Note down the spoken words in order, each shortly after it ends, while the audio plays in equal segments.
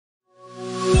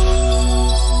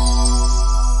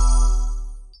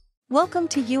Welcome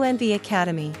to UNV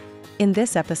Academy. In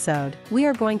this episode, we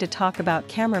are going to talk about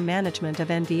camera management of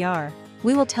NVR.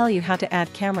 We will tell you how to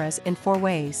add cameras in 4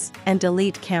 ways and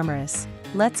delete cameras.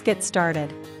 Let's get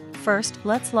started. First,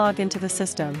 let's log into the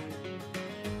system.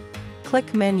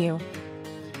 Click Menu.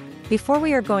 Before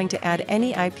we are going to add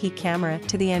any IP camera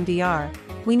to the NVR,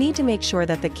 we need to make sure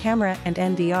that the camera and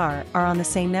NVR are on the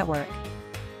same network.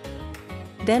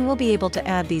 Then we'll be able to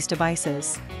add these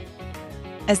devices.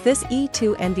 As this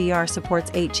E2 NVR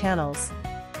supports 8 channels,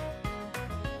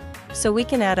 so we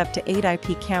can add up to 8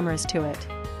 IP cameras to it.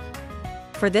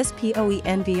 For this PoE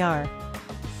NVR,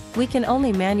 we can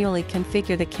only manually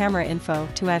configure the camera info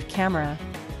to add camera.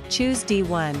 Choose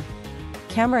D1,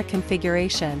 Camera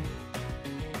Configuration.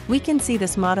 We can see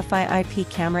this Modify IP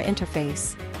Camera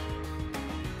interface.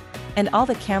 And all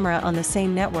the camera on the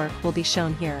same network will be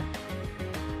shown here.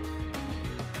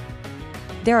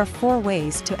 There are 4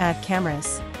 ways to add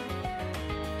cameras,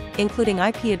 including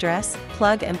IP address,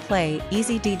 plug and play,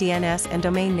 easy DDNS and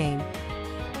domain name.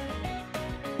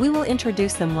 We will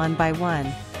introduce them one by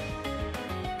one.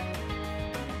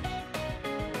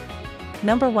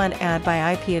 Number 1, add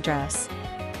by IP address.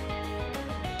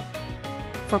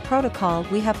 For protocol,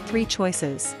 we have 3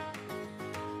 choices: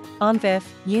 OnVIF,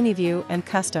 UniView and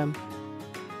Custom.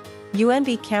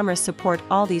 UNV cameras support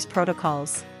all these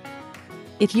protocols.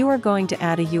 If you are going to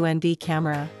add a UNV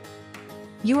camera,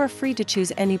 you are free to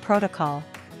choose any protocol.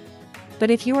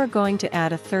 But if you are going to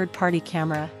add a third-party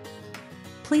camera,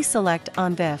 please select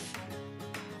OnVIF.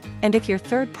 And if your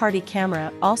third-party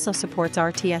camera also supports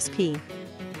RTSP,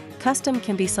 Custom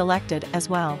can be selected as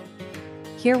well.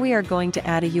 Here we are going to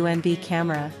add a UNV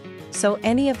camera, so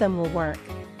any of them will work.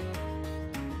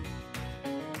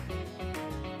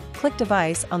 Click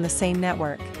Device on the same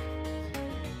network.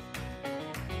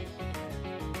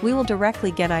 We will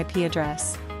directly get IP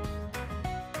address.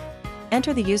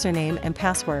 Enter the username and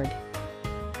password.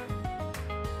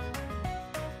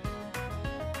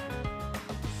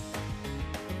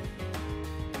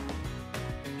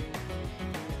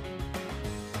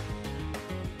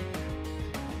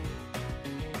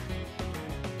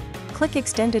 Click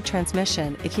Extended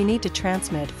Transmission if you need to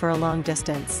transmit for a long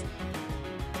distance.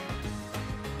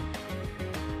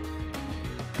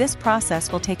 This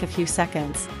process will take a few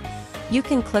seconds. You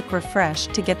can click Refresh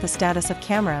to get the status of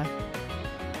camera.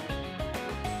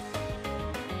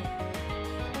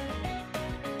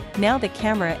 Now the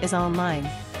camera is online.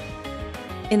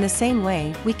 In the same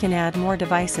way, we can add more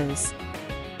devices.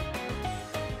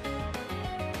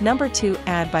 Number 2,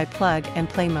 add by plug and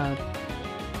play mode.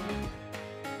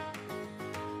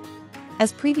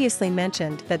 As previously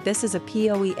mentioned, that this is a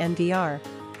PoE NVR.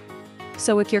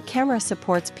 So if your camera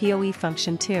supports PoE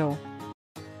function 2,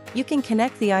 you can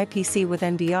connect the IPC with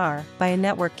NVR by a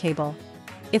network cable.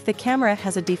 If the camera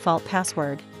has a default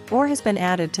password, or has been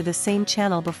added to the same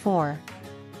channel before.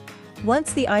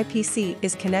 Once the IPC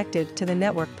is connected to the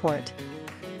network port,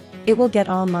 it will get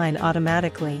online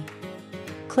automatically.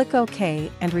 Click OK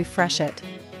and refresh it.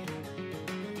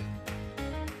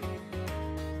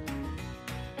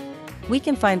 We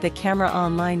can find the camera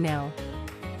online now.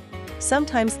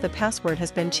 Sometimes the password has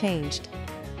been changed.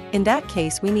 In that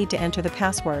case, we need to enter the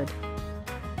password.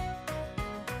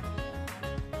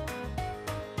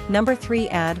 Number 3,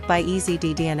 add by easy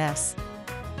DDNS.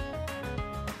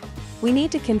 We need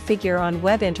to configure on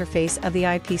web interface of the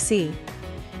IPC.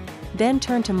 Then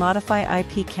turn to Modify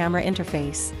IP Camera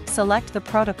Interface, select the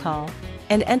protocol,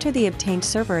 and enter the obtained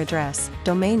server address,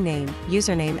 domain name,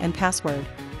 username and password.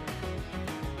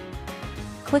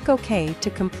 Click OK to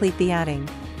complete the adding.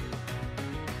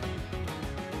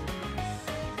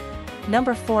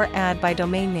 Number 4, add by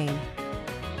domain name.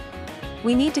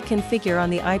 We need to configure on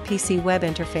the IPC web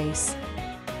interface.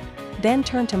 Then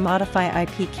turn to Modify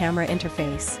IP Camera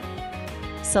Interface.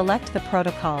 Select the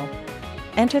protocol.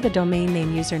 Enter the domain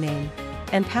name, username,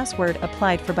 and password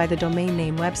applied for by the domain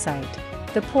name website.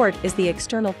 The port is the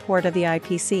external port of the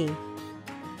IPC.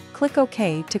 Click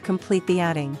OK to complete the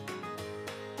adding.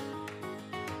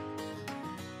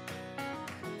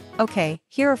 Okay,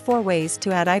 here are 4 ways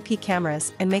to add IP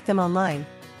cameras and make them online.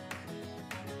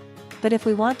 But if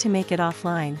we want to make it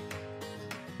offline,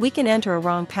 we can enter a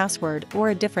wrong password or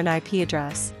a different IP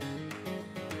address.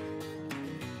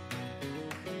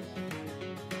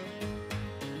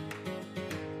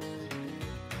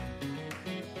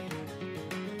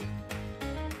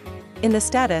 In the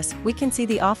status, we can see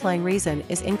the offline reason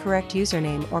is incorrect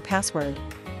username or password.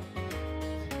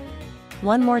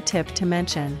 One more tip to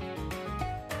mention.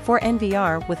 For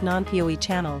NVR with non-PoE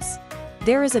channels,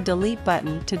 there is a delete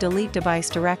button to delete device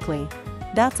directly.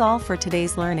 That's all for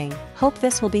today's learning. Hope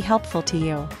this will be helpful to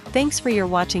you. Thanks for your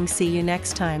watching. See you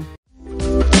next time.